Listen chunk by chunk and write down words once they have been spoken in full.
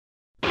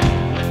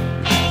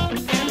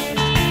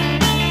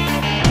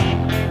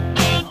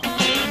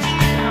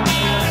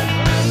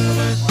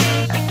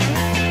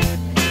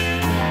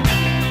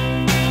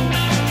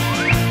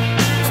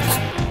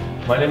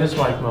name is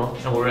Mike Mo,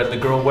 and we're at the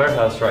Girl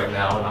Warehouse right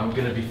now, and I'm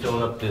gonna be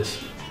filling up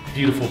this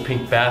beautiful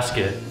pink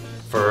basket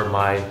for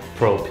my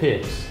pro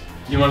pigs.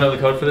 You wanna know the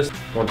code for this?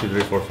 1, 2,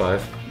 3, 4,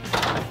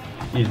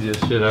 5.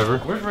 Easiest shit ever.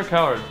 Where's Rick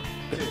Howard?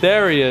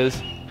 There he is.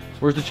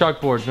 Where's the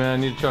chalkboards, man?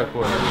 I need a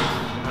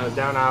chalkboard.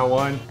 Down aisle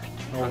 1.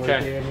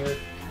 Okay.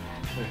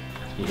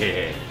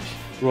 Yeah.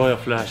 Royal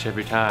flush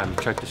every time.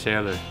 Chuck the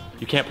sailor.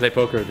 You can't play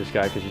poker with this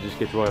guy because you just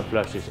get royal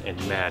flushes and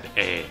mad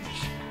ass.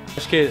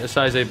 Let's get a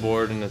size 8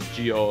 board, and it's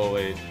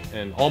G008,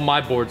 and all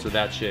my boards are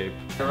that shape.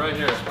 Right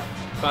here,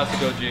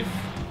 classic OG.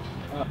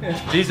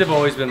 These have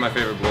always been my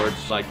favorite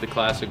boards, like the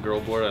classic girl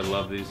board. I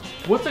love these.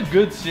 What's a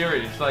good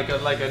series? Like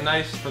a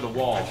nice for the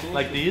wall.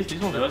 Like these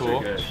ones are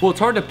cool. Well, it's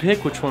hard to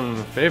pick which one is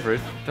my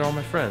favorite. They're all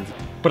my friends.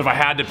 But if I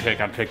had to pick,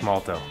 I'd pick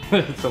Malto.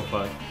 It's so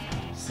fun.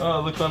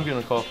 Oh, look who I'm getting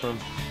a call from.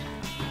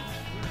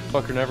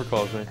 Fucker never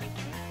calls me.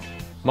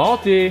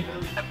 Malty!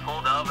 I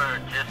pulled over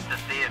just to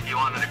see if you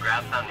wanted to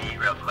grab something to eat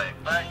real quick,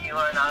 but you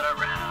are not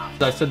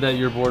around. I said that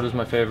your board was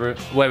my favorite.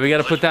 Wait, we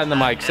gotta put that in the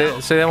mic. Say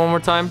that one more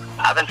time.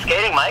 I've been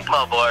skating Mike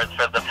Mo boards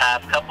for the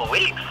past couple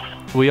weeks.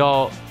 We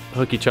all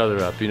hook each other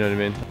up, you know what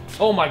I mean?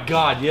 Oh my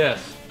god,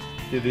 yes!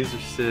 Dude, these are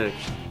sick.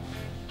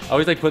 I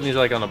always like putting these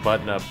like on a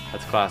button up.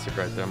 That's classic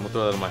right there. I'm gonna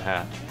throw that in my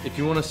hat. If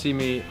you wanna see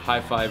me high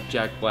five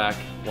Jack Black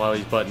while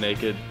he's butt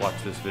naked, watch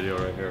this video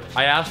right here.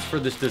 I asked for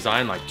this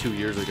design like 2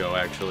 years ago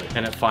actually,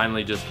 and it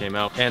finally just came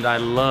out. And I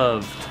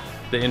loved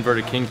the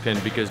inverted kingpin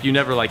because you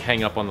never like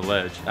hang up on the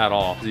ledge at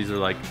all. These are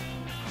like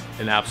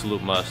an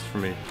absolute must for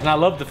me. And I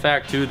love the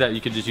fact too that you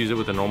could just use it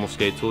with a normal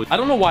skate tool. I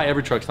don't know why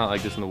every truck's not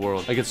like this in the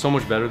world. Like it's so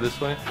much better this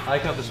way. I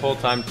like how this whole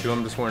time too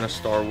I'm just wearing a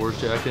Star Wars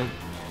jacket.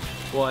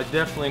 Well, I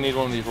definitely need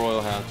one of these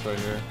royal hats right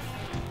here.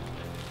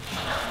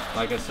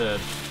 Like I said,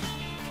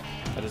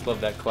 I just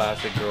love that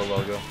classic girl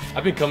logo.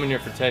 I've been coming here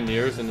for 10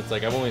 years and it's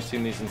like I've only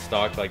seen these in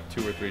stock like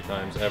 2 or 3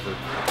 times ever.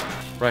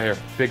 Right here,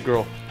 big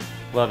girl,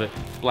 love it.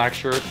 Black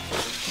shirt.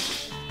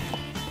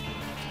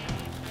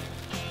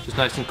 Just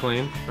nice and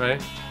clean,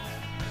 right?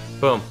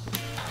 Boom.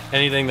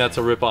 Anything that's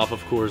a rip off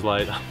of Coors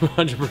Light, I'm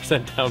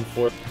 100% down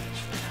for.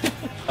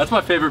 That's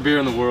my favorite beer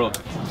in the world.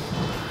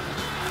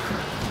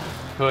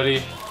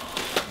 Hoodie.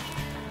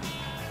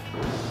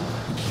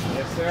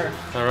 Yes, sir.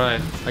 All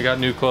right, I got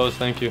new clothes,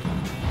 thank you.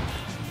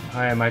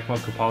 Hi, I'm Mike Mo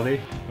Capaldi.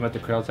 I'm at the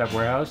Crailtap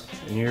warehouse,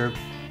 and you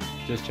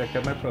just checked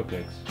out my pro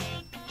pics.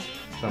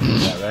 Something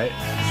like that, right?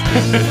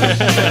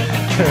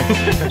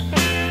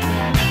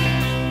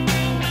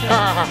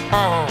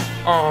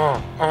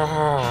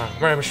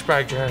 My name is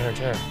Spike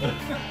Janitor.